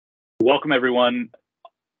Welcome, everyone.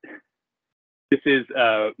 This is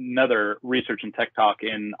another Research and Tech Talk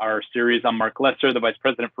in our series. I'm Marc Lesser, the Vice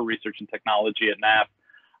President for Research and Technology at NAF.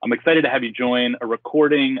 I'm excited to have you join a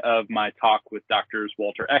recording of my talk with Doctors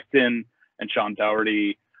Walter Ecton and Shaun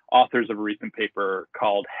Doughterty, authors of a recent paper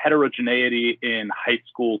called Heterogeneity in High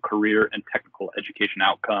School Career and Technical Education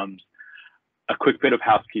Outcomes. A quick bit of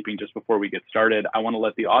housekeeping just before we get started. I want to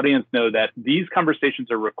let the audience know that these conversations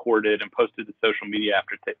are recorded and posted to social media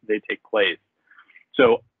after they take place.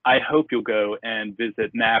 So I hope you'll go and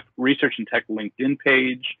visit NAF Research and Tech LinkedIn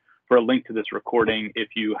page for a link to this recording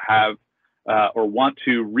if you have or want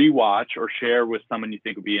to rewatch or share with someone you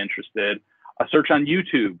think would be interested. A search on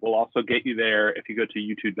YouTube will also get you there if you go to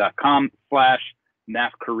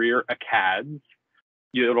youtube.com/NAFCareerAcads.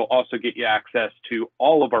 It'll also get you access to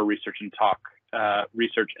all of our research and tech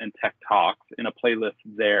talks in a playlist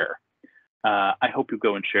there. I hope you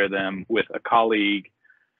go and share them with a colleague.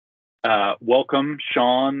 Welcome,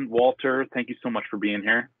 Shaun, Walter. Thank you so much for being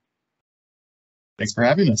here. Thanks for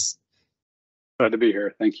having us. Glad to be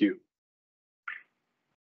here. Thank you.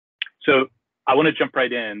 So I want to jump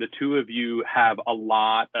right in. The two of you have a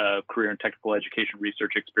lot of career and technical education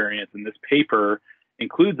research experience, and this paper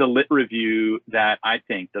includes a lit review that I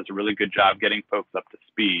think does a really good job getting folks up to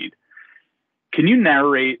speed. Can you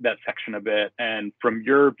narrate that section a bit? And from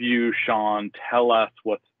your view, Shaun, tell us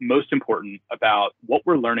what's most important about what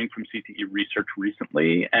we're learning from CTE research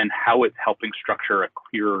recently and how it's helping structure a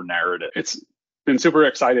clearer narrative. It's been super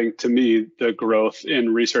exciting to me, the growth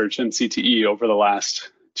in research in CTE over the last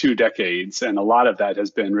 2 decades. And a lot of that has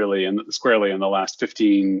been really squarely in the last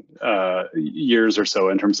 15 years or so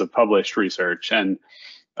in terms of published research. And,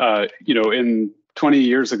 in 20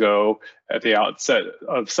 years ago, at the outset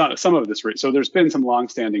of some of this, so there's been some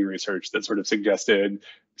longstanding research that sort of suggested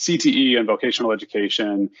CTE and vocational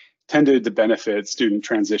education tended to benefit student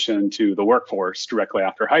transition to the workforce directly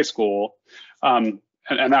after high school. And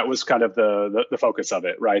that was kind of the focus of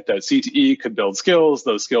it, right? That CTE could build skills.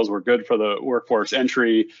 Those skills were good for the workforce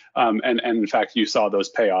entry. And in fact, you saw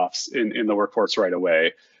those payoffs in the workforce right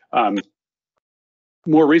away.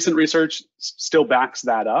 More recent research still backs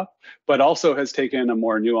that up, but also has taken a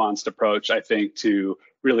more nuanced approach, I think, to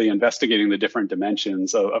really investigating the different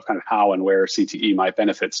dimensions of kind of how and where CTE might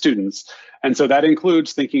benefit students. And so that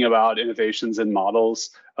includes thinking about innovations in models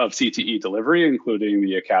of CTE delivery, including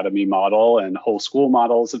the academy model and whole school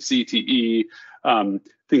models of CTE,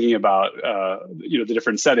 thinking about the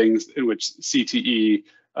different settings in which CTE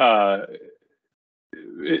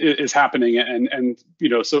is happening, and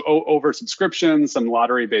so oversubscription, some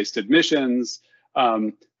lottery-based admissions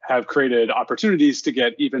have created opportunities to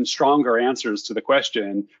get even stronger answers to the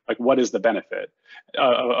question, like what is the benefit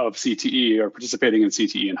of CTE or participating in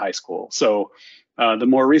CTE in high school? So the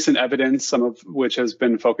more recent evidence, some of which has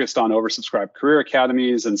been focused on oversubscribed career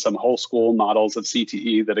academies and some whole school models of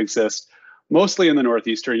CTE that exist mostly in the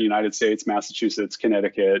northeastern United States, Massachusetts,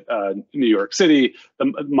 Connecticut, New York City.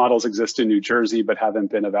 The models exist in New Jersey, but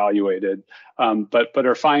haven't been evaluated, but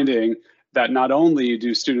are finding that not only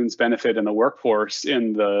do students benefit in the workforce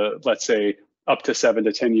in the, let's say, up to 7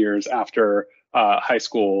 to 10 years after high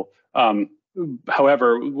school,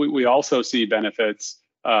 however, we also see benefits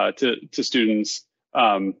to students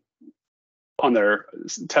on their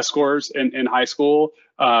test scores in high school.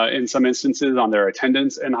 In some instances, on their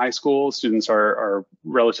attendance in high school, students are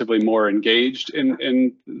relatively more engaged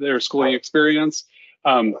in their schooling experience.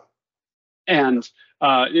 And in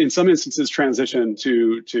some instances, transition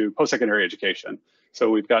to postsecondary education.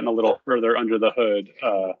 So we've gotten a little further under the hood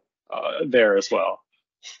there as well.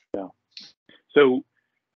 Yeah. So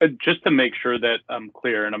just to make sure that I'm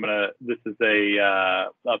clear, and this is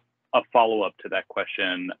a follow-up to that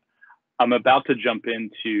question. I'm about to jump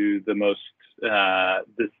into the most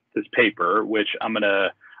this paper, which I'm going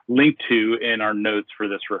to link to in our notes for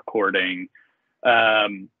this recording.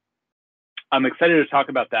 I'm excited to talk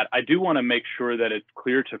about that. I do want to make sure that it's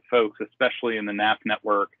clear to folks, especially in the NAF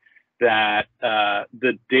network, that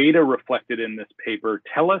the data reflected in this paper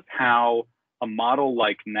tell us how a model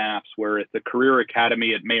like NAF's, where it's a career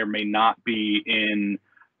academy, it may or may not be in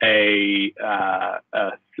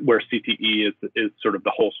where CTE is sort of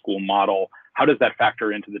the whole school model. How does that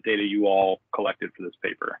factor into the data you all collected for this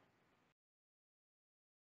paper?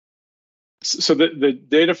 So the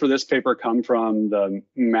data for this paper come from the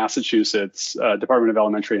Massachusetts Department of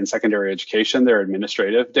Elementary and Secondary Education, their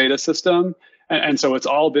administrative data system. And so it's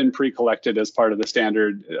all been pre-collected as part of the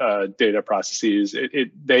standard data processes.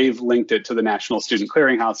 They've linked it to the National Student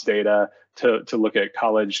Clearinghouse data to look at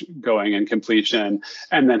college going and completion,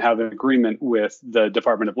 and then have an agreement with the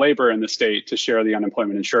Department of Labor and the state to share the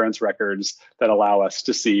unemployment insurance records that allow us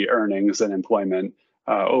to see earnings and employment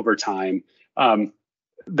over time.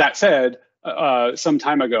 That said, some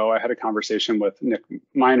time ago, I had a conversation with Nick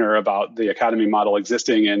Miner about the academy model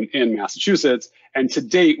existing in Massachusetts. And to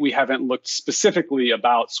date, we haven't looked specifically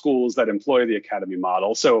about schools that employ the academy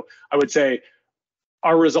model. So I would say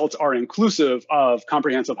our results are inclusive of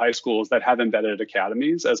comprehensive high schools that have embedded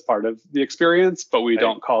academies as part of the experience, but we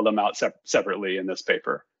don't call them out separately in this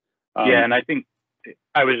paper. Yeah, and I think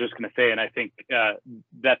I was just going to say, and I think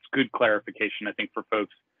that's good clarification, I think, for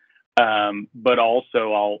folks. But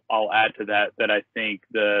also, I'll add to that I think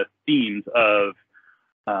the themes of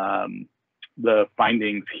the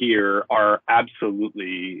findings here are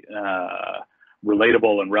absolutely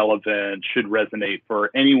relatable and relevant, should resonate for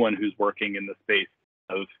anyone who's working in the space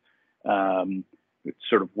of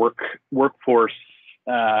sort of workforce,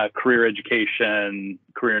 career education,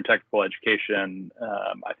 career and technical education.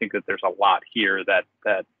 I think that there's a lot here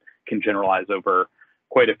that can generalize over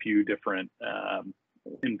quite a few different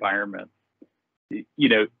environments. You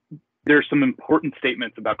know, there's some important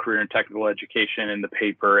statements about career and technical education in the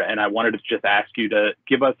paper, and I wanted to just ask you to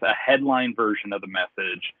give us a headline version of the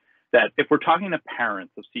message that if we're talking to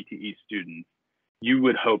parents of CTE students, you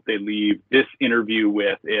would hope they leave this interview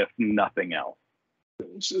with, if nothing else.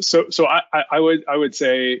 So I would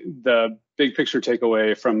say the big picture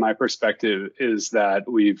takeaway from my perspective is that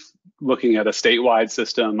we've looking at a statewide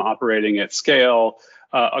system operating at scale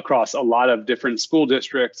across a lot of different school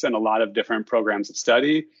districts and a lot of different programs of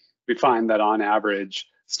study. We find that on average,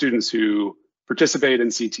 students who participate in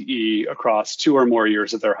CTE across 2 or more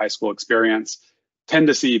years of their high school experience tend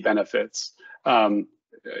to see benefits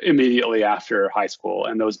immediately after high school.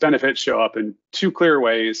 And those benefits show up in 2 clear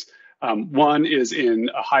ways. One is in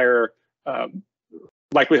a higher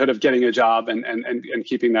likelihood of getting a job and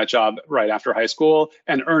keeping that job right after high school,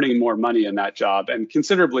 and earning more money in that job, and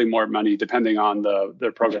considerably more money depending on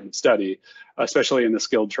the program of study, especially in the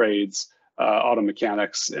skilled trades, auto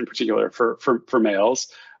mechanics in particular for males.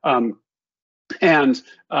 And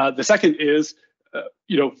the second is,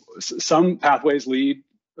 some pathways lead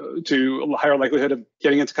to a higher likelihood of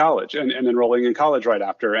getting into college and enrolling in college right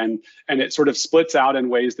after. And it sort of splits out in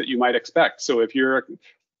ways that you might expect. So if you're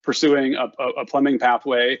pursuing a plumbing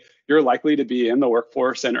pathway, you're likely to be in the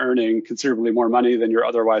workforce and earning considerably more money than your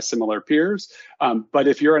otherwise similar peers. But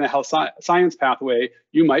if you're in a health science pathway,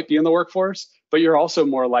 you might be in the workforce, but you're also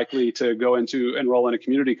more likely to enroll in a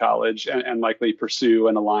community college and likely pursue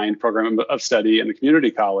an aligned program of study in the community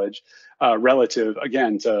college, relative,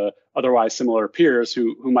 again, to otherwise similar peers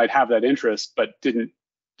who might have that interest but didn't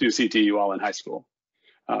do CTE while in high school.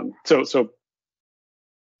 So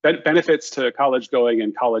benefits to college going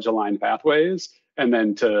and college aligned pathways, and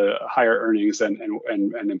then to higher earnings and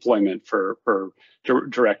employment for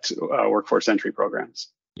direct workforce entry programs.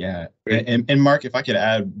 Yeah, and Mark, if I could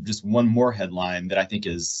add just one more headline that I think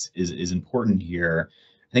is important here.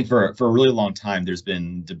 I think for a really long time, there's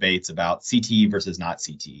been debates about CTE versus not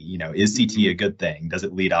CTE. Is CTE a good thing? Does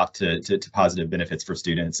it lead off to positive benefits for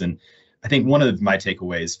students? And I think one of my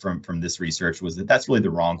takeaways from this research was that that's really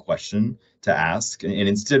the wrong question to ask. And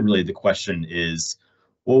instead, really, the question is,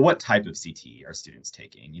 well, what type of CTE are students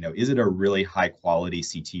taking? Is it a really high quality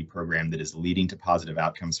CTE program that is leading to positive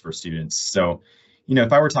outcomes for students? So,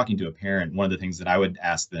 if I were talking to a parent, one of the things that I would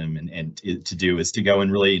ask them and to do is to go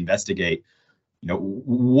and really investigate,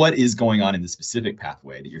 what is going on in the specific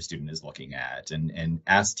pathway that your student is looking at, and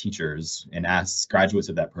ask teachers and ask graduates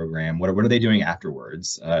of that program, what are they doing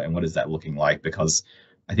afterwards, and what is that looking like? Because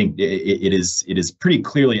I think it is pretty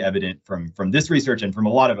clearly evident from this research and from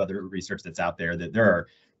a lot of other research that's out there that there are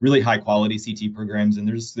really high quality CT programs, and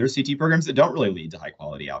there's CT programs that don't really lead to high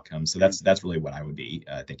quality outcomes. So that's really what I would be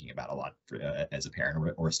thinking about a lot as a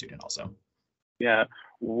parent or a student also. Yeah,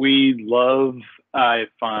 we love, I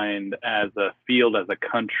find, as a field, as a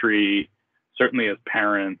country, certainly as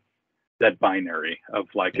parents, that binary of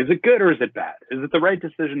like, is it good or is it bad? Is it the right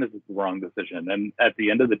decision? Is it the wrong decision? And at the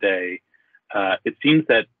end of the day, it seems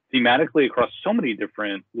that thematically across so many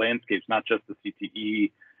different landscapes, not just the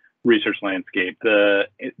CTE research landscape, the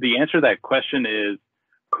answer to that question is,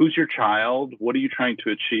 who's your child? What are you trying to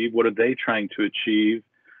achieve? What are they trying to achieve?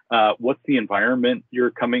 What's the environment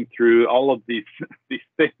you're coming through? All of these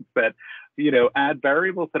things that add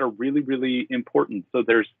variables that are really, really important. So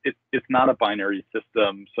it's not a binary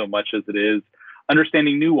system so much as it is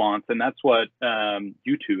understanding nuance, and that's what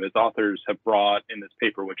you two as authors have brought in this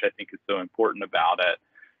paper, which I think is so important about it.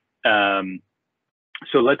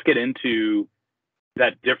 So let's get into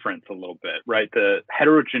that difference a little bit, right? The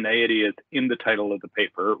heterogeneity is in the title of the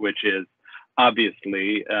paper, which is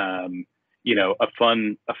obviously, you know, a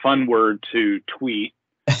fun word to tweet.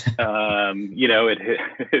 You know,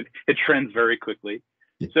 it trends very quickly.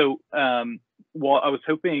 So, well, I was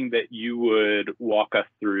hoping that you would walk us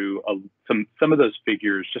through some of those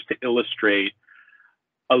figures just to illustrate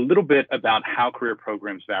a little bit about how career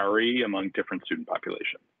programs vary among different student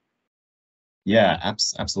populations. Yeah,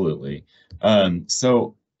 absolutely.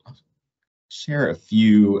 So I'll share a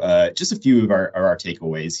few, just a few of our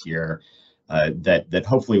takeaways here that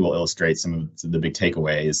hopefully will illustrate some of the big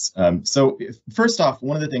takeaways. So first off,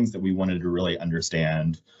 one of the things that we wanted to really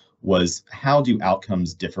understand was how do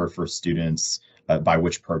outcomes differ for students by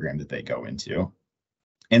which program that they go into.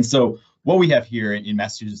 And so what we have here in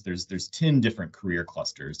Massachusetts, there's 10 different career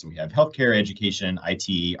clusters. So we have healthcare, education,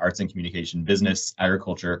 IT, arts and communication, business,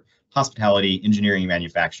 agriculture, hospitality, engineering,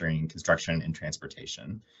 manufacturing, construction, and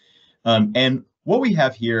transportation. And what we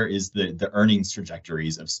have here is the earnings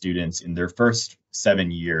trajectories of students in their first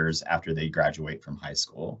 7 years after they graduate from high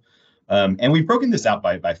school. And we've broken this out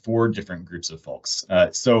by 4 different groups of folks.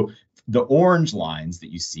 So the orange lines that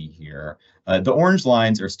you see here, the orange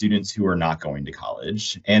lines are students who are not going to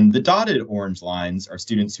college, and the dotted orange lines are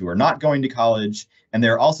students who are not going to college, and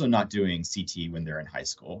they're also not doing CT when they're in high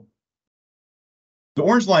school. The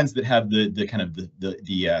orange lines that have the kind of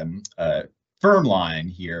the firm line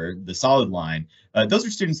here, the solid line, those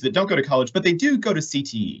are students that don't go to college, but they do go to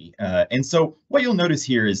CTE. And so what you'll notice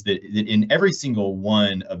here is that in every single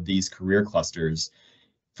one of these career clusters,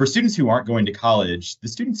 for students who aren't going to college, the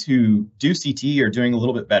students who do CTE are doing a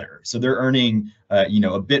little bit better. So they're earning, you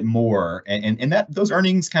know, a bit more, and that those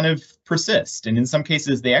earnings kind of persist. And in some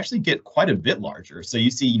cases, they actually get quite a bit larger. So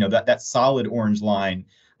you see, you know, that solid orange line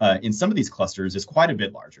in some of these clusters is quite a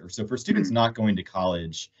bit larger. So for students not going to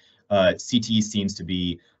college, CTE seems to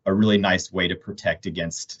be a really nice way to protect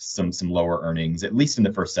against some lower earnings, at least in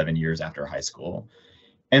the first 7 years after high school.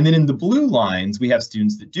 And then in the blue lines, we have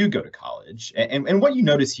students that do go to college. And what you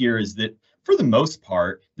notice here is that for the most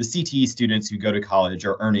part, the CTE students who go to college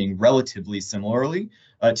are earning relatively similarly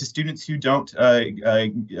to students who don't do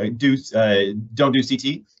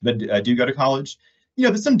CTE, but do go to college. You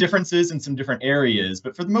know, there's some differences in some different areas,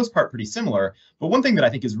 but for the most part, pretty similar. But one thing that I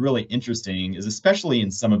think is really interesting is especially in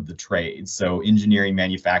some of the trades, so engineering,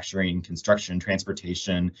 manufacturing, construction,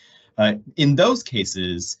 transportation, in those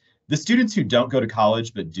cases, the students who don't go to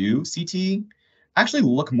college but do CTE actually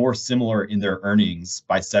look more similar in their earnings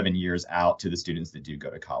by 7 years out to the students that do go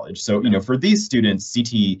to college. So, you know, for these students,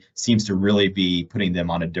 CTE seems to really be putting them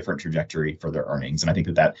on a different trajectory for their earnings. And I think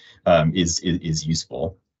that is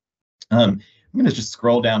useful. I'm going to just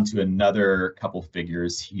scroll down to another couple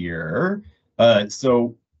figures here.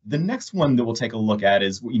 So the next one that we'll take a look at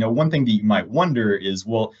is, you know, one thing that you might wonder is,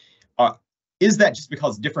 well, is that just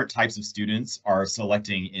because different types of students are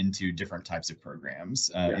selecting into different types of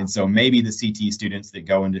programs? And so maybe the CT students that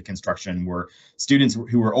go into construction were students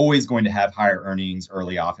who were always going to have higher earnings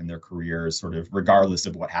early off in their careers, sort of regardless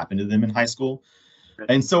of what happened to them in high school.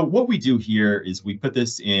 And so what we do here is we put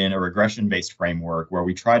this in a regression-based framework where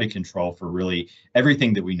we try to control for really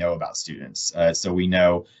everything that we know about students. So we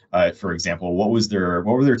know, for example, what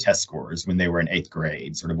were their test scores when they were in 8th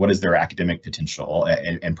grade? Sort of what is their academic potential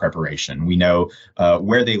and preparation? We know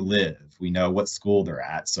where they live. We know what school they're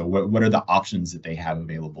at. So what are the options that they have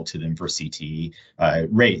available to them for CT,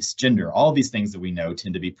 race, gender, all of these things that we know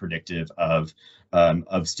tend to be predictive of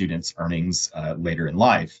students' earnings later in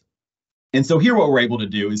life. And so here what we're able to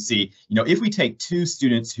do is see, you know, if we take 2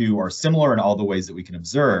 students who are similar in all the ways that we can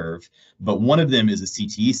observe, but one of them is a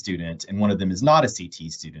CTE student and one of them is not a CTE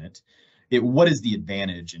student, what is the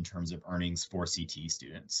advantage in terms of earnings for CTE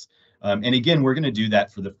students? And again, we're going to do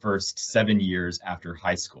that for the first 7 years after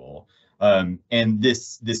high school. And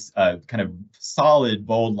this kind of solid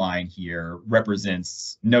bold line here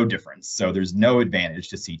represents no difference. So there's no advantage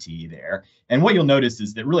to CTE there. And what you'll notice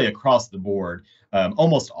is that really across the board,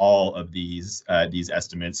 almost all of these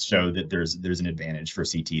estimates show that there's an advantage for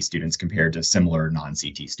CT students compared to similar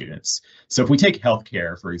non-CT students. So if we take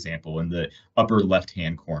healthcare, for example, in the upper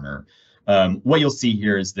left-hand corner, what you'll see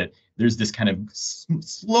here is that there's this kind of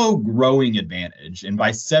slow growing advantage. And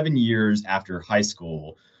by 7 years after high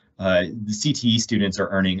school, the CTE students are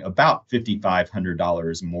earning about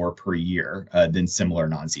 $5,500 more per year than similar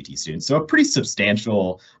non-CT students. So a pretty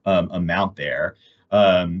substantial amount there.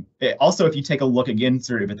 Also, if you take a look again,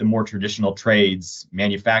 sort of at the more traditional trades,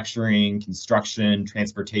 manufacturing, construction,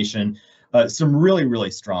 transportation, some really,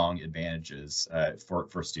 really strong advantages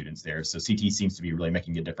for students there. So CT seems to be really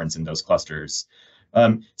making a difference in those clusters.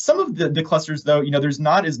 Some of the clusters, though, there's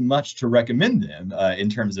not as much to recommend them in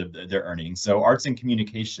terms of their earnings. So arts and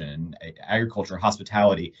communication, agriculture,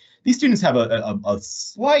 hospitality, these students have a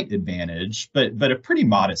slight advantage, but a pretty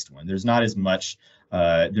modest one. There's not as much.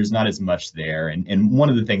 There's not as much there. And one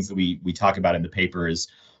of the things that we talk about in the paper is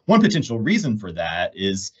one potential reason for that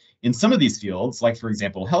is in some of these fields, like for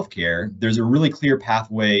example, healthcare, there's a really clear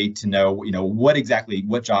pathway to know,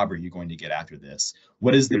 what job are you going to get after this?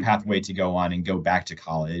 What is the pathway to go on and go back to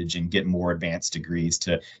college and get more advanced degrees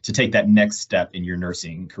to take that next step in your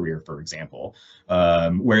nursing career, for example?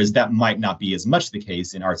 Whereas that might not be as much the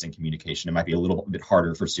case in arts and communication. It might be a little bit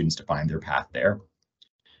harder for students to find their path there.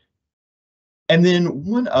 And then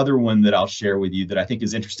one other one that I'll share with you that I think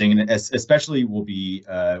is interesting, and especially will be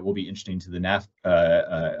interesting to the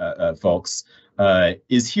NAF folks,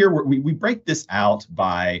 is here where we break this out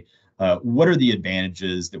by what are the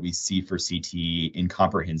advantages that we see for CT in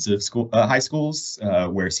comprehensive high schools,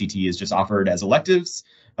 where CT is just offered as electives,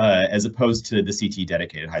 as opposed to the CT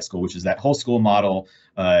dedicated high school, which is that whole school model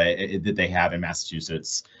that they have in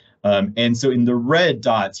Massachusetts. And so in the red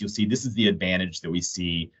dots, you'll see this is the advantage that we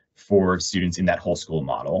see for students in that whole school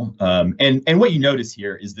model. And what you notice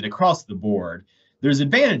here is that across the board, there's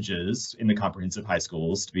advantages in the comprehensive high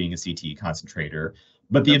schools to being a CT concentrator,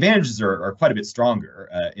 but the advantages are quite a bit stronger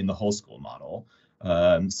in the whole school model.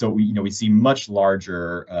 So we see much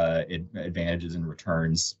larger advantages and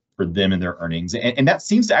returns for them and their earnings, and that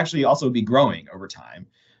seems to actually also be growing over time.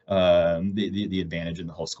 The advantage in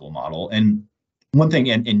the whole school model. And one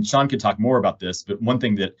thing, and Shaun could talk more about this, but one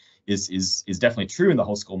thing that is definitely true in the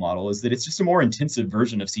whole school model is that it's just a more intensive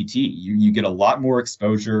version of CT. You get a lot more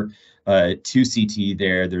exposure to CT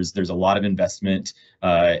there. There's a lot of investment,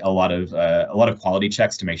 a lot of quality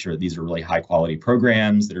checks to make sure that these are really high quality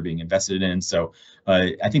programs that are being invested in. So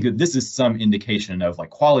I think that this is some indication of like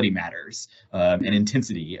quality matters, and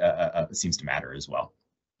intensity seems to matter as well.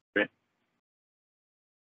 Great.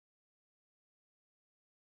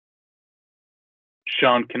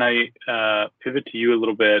 Shaun, can I pivot to you a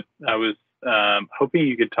little bit? I was hoping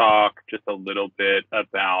you could talk just a little bit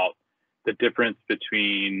about the difference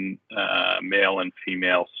between male and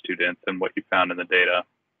female students and what you found in the data.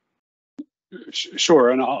 Sure,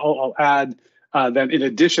 and I'll add that in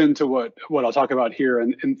addition to what I'll talk about here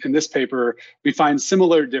in this paper, we find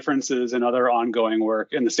similar differences in other ongoing work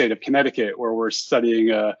in the state of Connecticut, where we're studying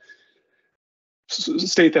a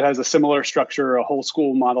state that has a similar structure, a whole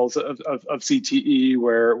school models of CTE,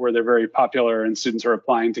 where they're very popular and students are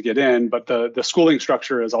applying to get in, but the schooling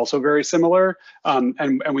structure is also very similar,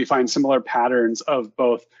 and we find similar patterns of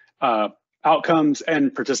both outcomes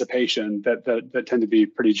and participation that tend to be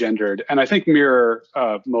pretty gendered, and I think mirror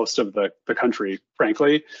most of the country,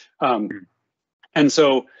 frankly. And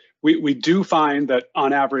so we do find that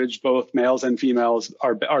on average, both males and females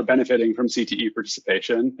are benefiting from CTE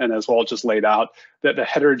participation. And as Walt just laid out, that the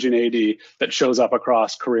heterogeneity that shows up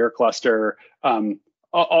across career cluster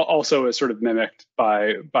also is sort of mimicked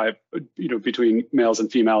by between males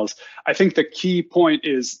and females. I think the key point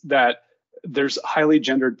is that there's highly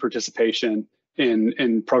gendered participation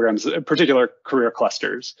in programs, in particular career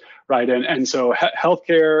clusters, right? And so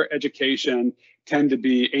healthcare, education tend to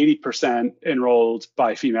be 80% enrolled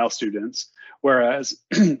by female students, whereas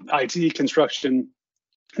IT, construction,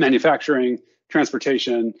 manufacturing,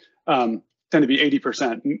 transportation tend to be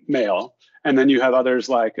 80% male. And then you have others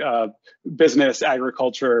like business,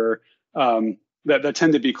 agriculture, that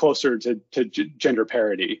tend to be closer to gender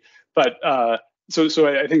parity. But so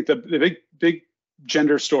I think the big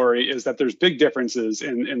gender story is that there's big differences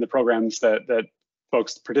in the programs that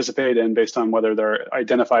folks participate in based on whether they're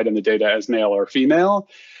identified in the data as male or female.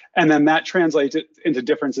 And then that translates into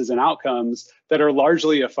differences in outcomes that are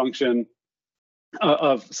largely a function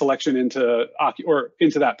of selection into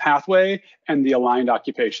that pathway and the aligned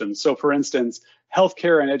occupations. So for instance,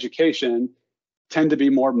 healthcare and education tend to be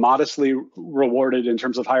more modestly rewarded in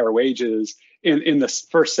terms of higher wages in the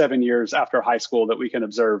first 7 years after high school that we can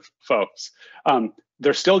observe folks.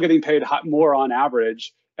 They're still getting paid more on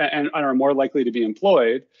average and are more likely to be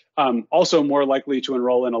employed, also more likely to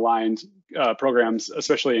enroll in aligned programs,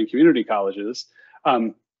 especially in community colleges.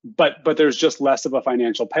 But there's just less of a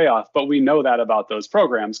financial payoff. But we know that about those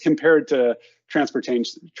programs compared to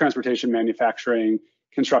transportation, manufacturing,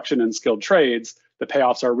 construction, and skilled trades. The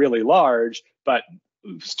payoffs are really large, but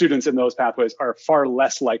students in those pathways are far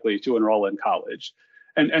less likely to enroll in college.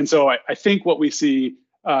 And so I think what we see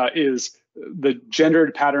is the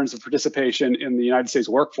gendered patterns of participation in the United States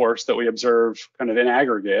workforce that we observe kind of in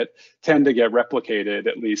aggregate tend to get replicated,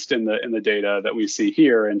 at least in the data that we see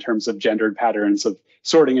here, in terms of gendered patterns of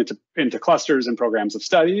sorting into clusters and programs of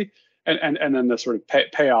study. And then the sort of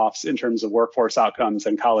payoffs in terms of workforce outcomes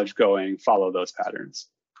and college going follow those patterns.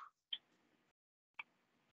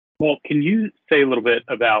 Well, can you say a little bit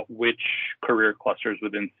about which career clusters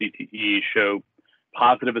within CTE show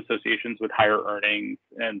positive associations with higher earnings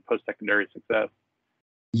and post-secondary success?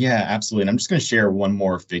 Yeah, absolutely. And I'm just going to share one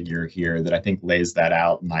more figure here that I think lays that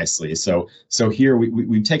out nicely. So here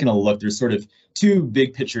we've taken a look. There's sort of two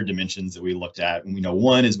big picture dimensions that we looked at. And we know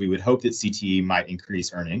one is we would hope that CTE might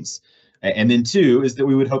increase earnings. And then two is that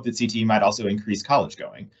we would hope that CTE might also increase college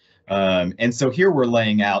going. And so here we're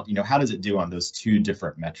laying out, how does it do on those two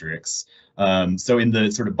different metrics? So in the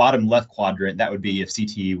sort of bottom left quadrant, that would be if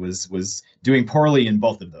CTE was doing poorly in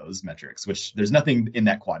both of those metrics, which there's nothing in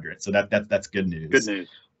that quadrant. So that's good news. Good news.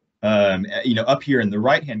 Up here in the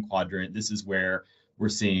right-hand quadrant, this is where we're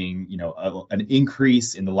seeing, an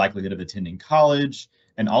increase in the likelihood of attending college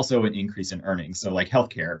and also an increase in earnings. So like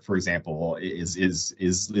healthcare, for example,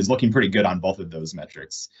 is looking pretty good on both of those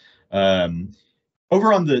metrics.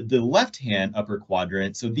 Over on the left-hand upper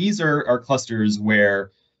quadrant, so these are clusters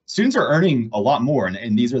where students are earning a lot more,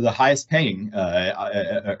 and these are the highest paying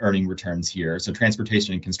earning returns here, so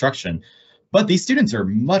transportation and construction. But these students are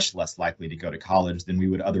much less likely to go to college than we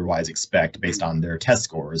would otherwise expect based on their test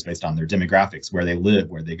scores, based on their demographics, where they live,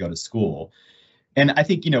 where they go to school. And I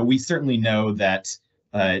think, we certainly know that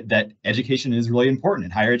that education is really important,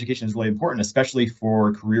 and higher education is really important, especially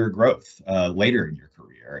for career growth later in your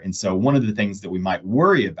career. And so one of the things that we might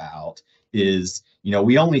worry about is,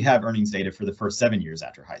 we only have earnings data for the first 7 years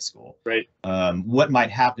after high school. Right. What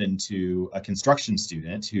might happen to a construction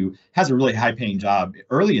student who has a really high-paying job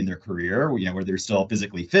early in their career, where they're still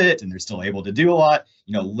physically fit and they're still able to do a lot,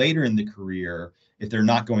 later in the career, if they're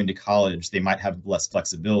not going to college, they might have less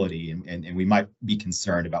flexibility, and we might be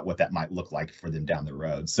concerned about what that might look like for them down the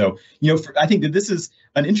road. So, I think that this is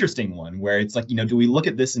an interesting one where it's like, do we look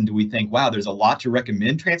at this and do we think, wow, there's a lot to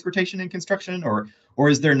recommend transportation and construction, or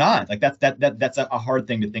is there not? Like that's a hard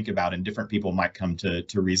thing to think about, and different people might come to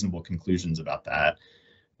reasonable conclusions about that.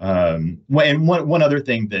 And one other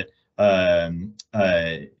thing that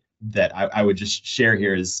that I would just share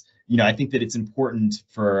here is, I think that it's important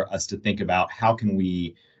for us to think about how can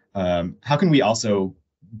we also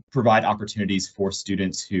provide opportunities for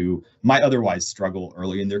students who might otherwise struggle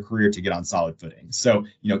early in their career to get on solid footing. So,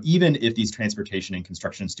 even if these transportation and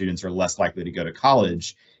construction students are less likely to go to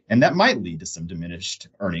college, and that might lead to some diminished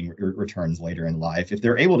earning returns later in life, if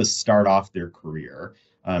they're able to start off their career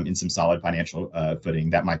in some solid financial footing,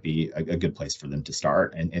 that might be a good place for them to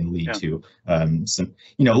start and lead to some,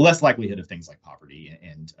 less likelihood of things like poverty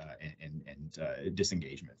and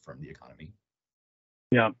disengagement from the economy.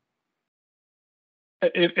 Yeah.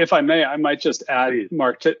 If I may, I might just add,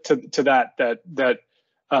 Mark, to that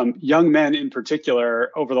young men in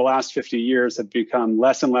particular over the last 50 years have become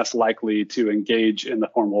less and less likely to engage in the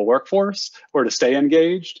formal workforce or to stay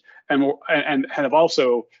engaged, and have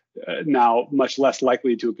also now much less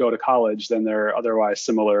likely to go to college than their otherwise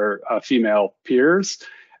similar female peers.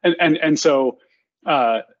 And so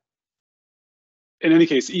in any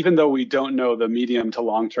case, even though we don't know the medium to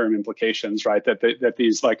long-term implications, right, that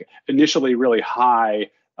these like initially really high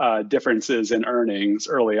differences in earnings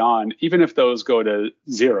early on, even if those go to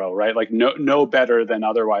zero, right, like no better than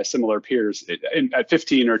otherwise similar peers at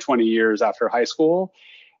 15 or 20 years after high school,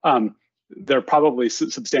 they're probably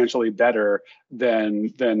substantially better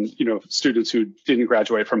than students who didn't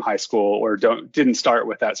graduate from high school or didn't start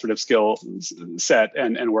with that sort of skill set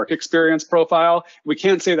and work experience profile. We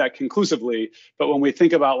can't say that conclusively, but when we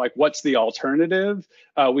think about like what's the alternative,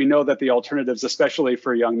 we know that the alternatives, especially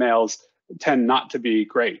for young males, tend not to be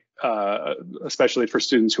great, especially for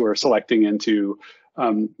students who are selecting into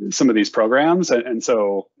some of these programs, and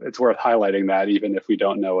so it's worth highlighting that even if we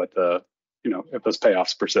don't know what if those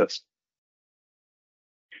payoffs persist.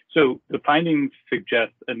 So the findings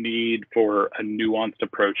suggest a need for a nuanced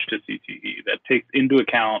approach to CTE that takes into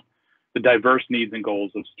account the diverse needs and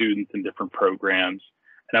goals of students in different programs.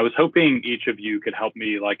 And I was hoping each of you could help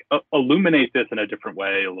me like illuminate this in a different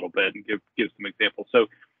way a little bit and give some examples. So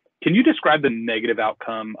can you describe the negative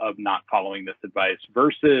outcome of not following this advice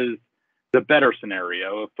versus the better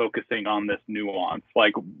scenario of focusing on this nuance?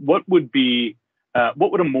 Like what would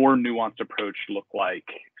a more nuanced approach look like?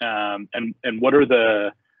 And what are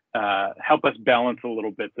the help us balance a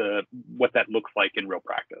little bit what that looks like in real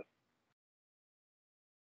practice.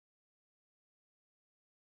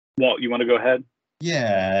 Walt, you want to go ahead?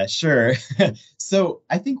 Yeah, sure. So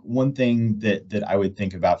I think one thing that I would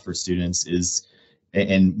think about for students is,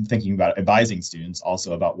 and thinking about advising students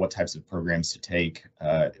also about what types of programs to take,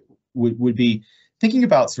 would be thinking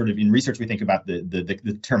about sort of in research, we think about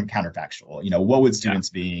the term counterfactual. What would students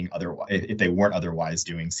being otherwise if they weren't otherwise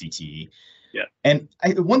doing CTE? Yeah. And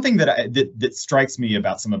one thing that strikes me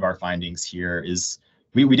about some of our findings here is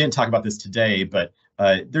we didn't talk about this today, but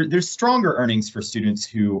there's stronger earnings for students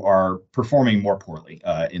who are performing more poorly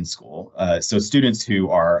in school. So students who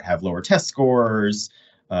have lower test scores.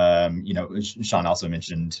 Shaun also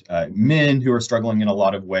mentioned men who are struggling in a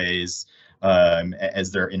lot of ways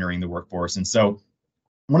as they're entering the workforce. And so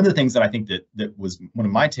one of the things that I think that was one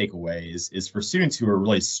of my takeaways is for students who are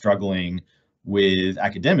really struggling with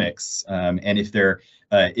academics, and if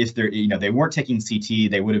they weren't taking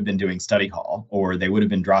CT, they would have been doing study hall, or they would have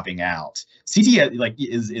been dropping out. CT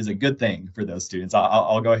is a good thing for those students.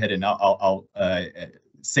 I'll go ahead and I'll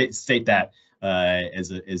state that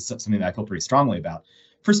as something that I feel pretty strongly about.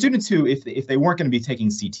 For students who, if they weren't going to be taking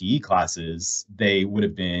CTE classes, they would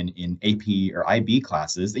have been in AP or IB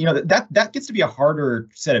classes. That gets to be a harder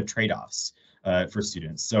set of trade-offs for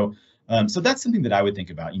students. So that's something that I would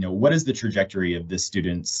think about. What is the trajectory of this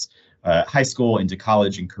student's high school into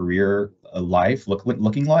college and career life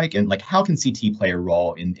looking like, and how can CT play a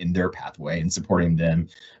role in their pathway and supporting them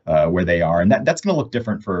where they are? And that's going to look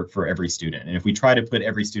different for every student. And if we try to put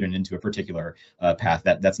every student into a particular path,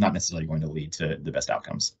 that's not necessarily going to lead to the best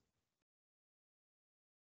outcomes.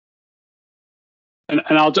 And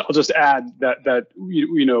I'll just add that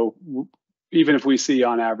even if we see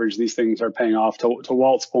on average these things are paying off, to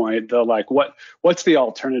Walt's point, what's the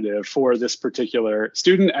alternative for this particular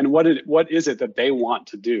student, and what is it that they want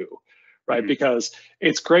to do, right? Mm-hmm. Because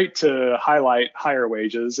it's great to highlight higher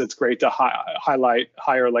wages, it's great to highlight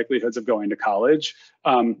higher likelihoods of going to college,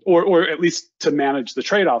 or at least to manage the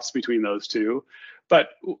trade-offs between those two. But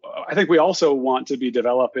I think we also want to be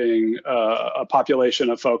developing a population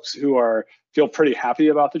of folks who feel pretty happy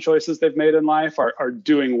about the choices they've made in life, are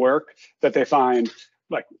doing work that they find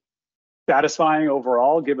satisfying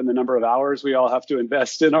overall, given the number of hours we all have to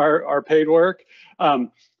invest in our paid work.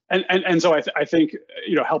 And so I think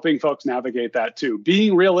helping folks navigate that too,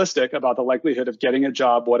 being realistic about the likelihood of getting a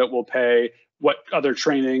job, what it will pay, what other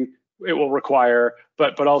training it will require,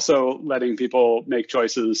 but also letting people make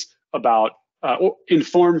choices about or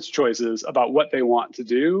informed choices about what they want to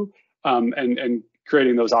do, and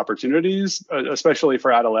creating those opportunities, especially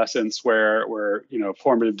for adolescents where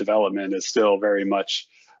formative development is still very much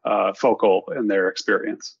focal in their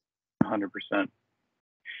experience. 100%.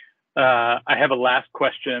 I have a last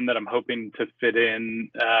question that I'm hoping to fit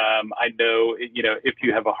in. I know, if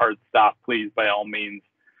you have a hard stop, please, by all means,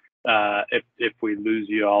 if we lose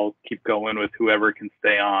you, I'll keep going with whoever can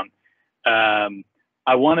stay on.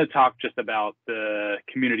 I want to talk just about the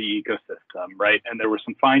community ecosystem, right? And there were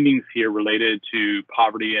some findings here related to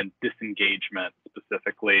poverty and disengagement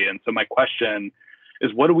specifically. And so my question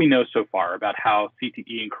is, what do we know so far about how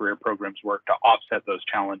CTE and career programs work to offset those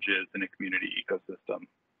challenges in a community ecosystem?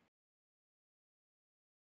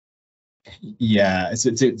 Yeah, it's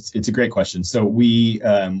a great question. So we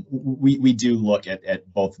do look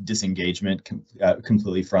at both disengagement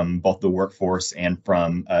completely from both the workforce and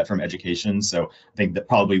from education. So I think that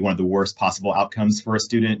probably one of the worst possible outcomes for a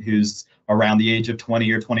student who's around the age of 20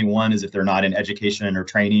 or 21 is if they're not in education or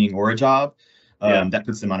training or a job. That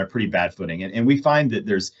puts them on a pretty bad footing. And we find that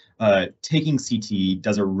there's taking CT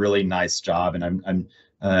does a really nice job, and I'm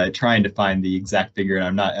trying to find the exact figure,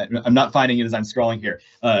 and I'm not finding it as I'm scrolling here.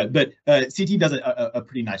 But CT does a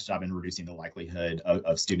pretty nice job in reducing the likelihood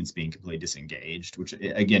of students being completely disengaged, which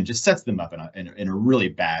again just sets them up in a really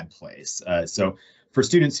bad place. So for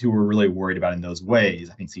students who are really worried about in those ways,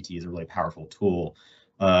 I think CT is a really powerful tool.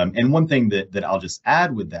 And one thing that I'll just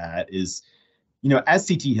add with that is, as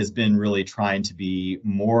CT has been really trying to be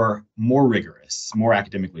more rigorous, more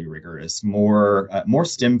academically rigorous, more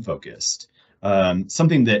STEM focused.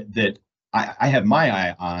 Something that I have my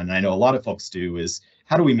eye on, and I know a lot of folks do, is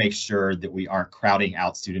how do we make sure that we aren't crowding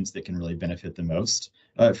out students that can really benefit the most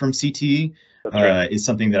from CT? Is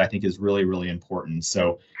something that I think is really, really important.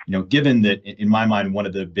 So, given that in my mind, one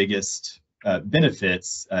of the biggest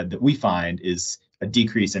benefits that we find is a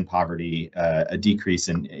decrease in poverty, a decrease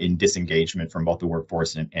in disengagement from both the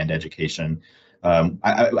workforce and education.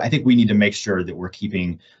 I think we need to make sure that we're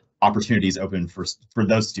keeping opportunities open for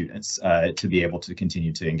those students to be able to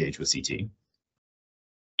continue to engage with CT.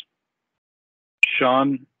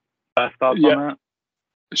 Shaun, last thoughts on that?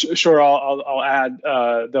 Sure. I'll add,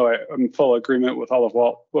 though I'm in full agreement with all of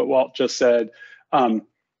what Walt just said.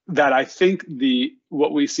 that I think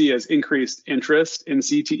what we see as increased interest in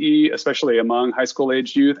CTE, especially among high school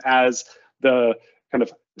aged youth, as the kind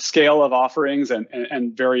of scale of offerings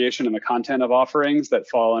and variation in the content of offerings that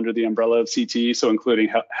fall under the umbrella of CTE, so including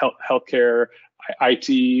healthcare,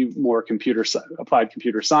 IT, more applied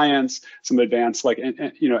computer science, some advanced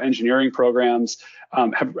engineering programs,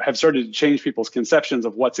 have started to change people's conceptions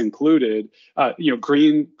of what's included.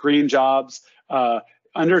 Green jobs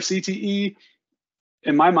under CTE.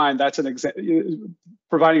 In my mind, that's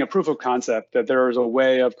providing a proof of concept that there is a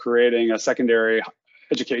way of creating a secondary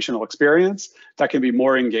educational experience that can be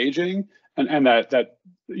more engaging, and that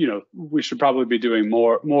we should probably be doing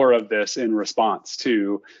more of this in response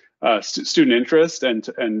to student interest, and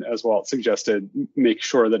as Walt suggested, make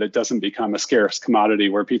sure that it doesn't become a scarce commodity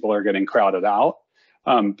where people are getting crowded out,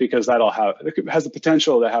 because it has the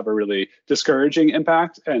potential to have a really discouraging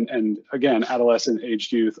impact. And again, adolescent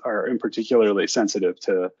aged youth are in particularly sensitive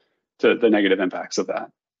to the negative impacts of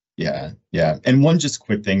that. Yeah. And one just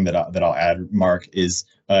quick thing that I'll add, Mark, is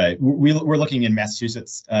we're looking in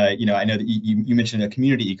Massachusetts. I know that you mentioned a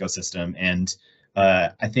community ecosystem, and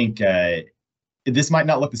I think this might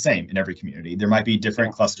not look the same in every community. There might be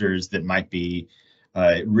different clusters that might be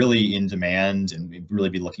really in demand and really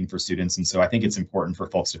be looking for students. And so I think it's important for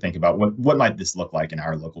folks to think about what might this look like in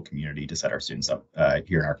our local community to set our students up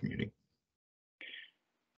here in our community.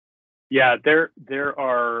 Yeah, there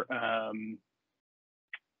are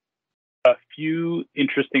a few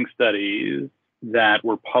interesting studies that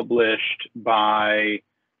were published by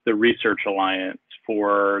the Research Alliance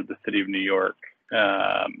for the City of New York.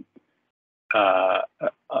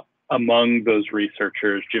 Among those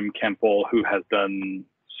researchers, Jim Kemple, who has done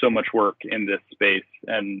so much work in this space,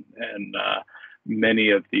 and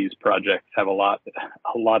many of these projects have a lot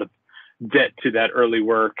of debt to that early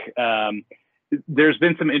work. There's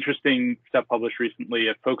been some interesting stuff published recently.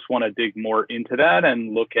 If folks want to dig more into that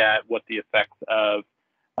and look at what the effects of,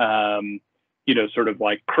 sort of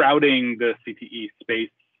like crowding the CTE space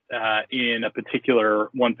in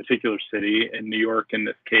one particular city, in New York in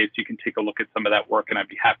this case, you can take a look at some of that work, and I'd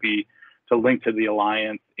be happy to link to the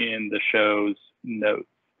Alliance in the show's notes.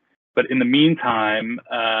 But in the meantime,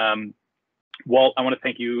 Walt, I want to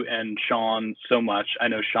thank you and Shaun so much. I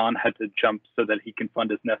know Shaun had to jump so that he can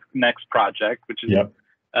fund his next project, which is,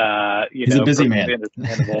 he's a busy man.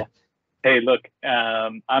 Understandable. Hey, look,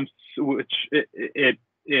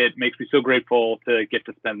 it makes me so grateful to get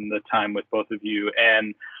to spend the time with both of you.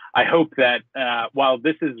 And I hope that while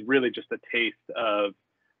this is really just a taste of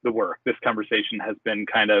the work, this conversation has been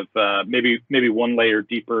kind of maybe one layer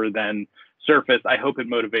deeper than surface. I hope it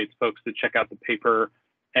motivates folks to check out the paper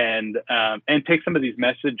and take some of these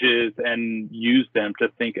messages and use them to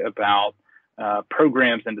think about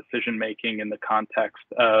programs and decision making in the context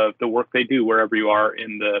of the work they do wherever you are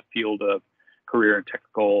in the field of career and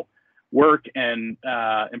technical work, and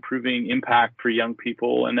improving impact for young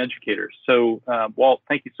people and educators. So Walt,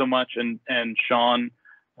 thank you so much. And Shaun,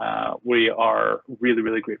 we are really,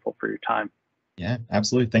 really grateful for your time. Yeah,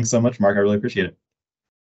 absolutely. Thanks so much, Mark. I really appreciate it.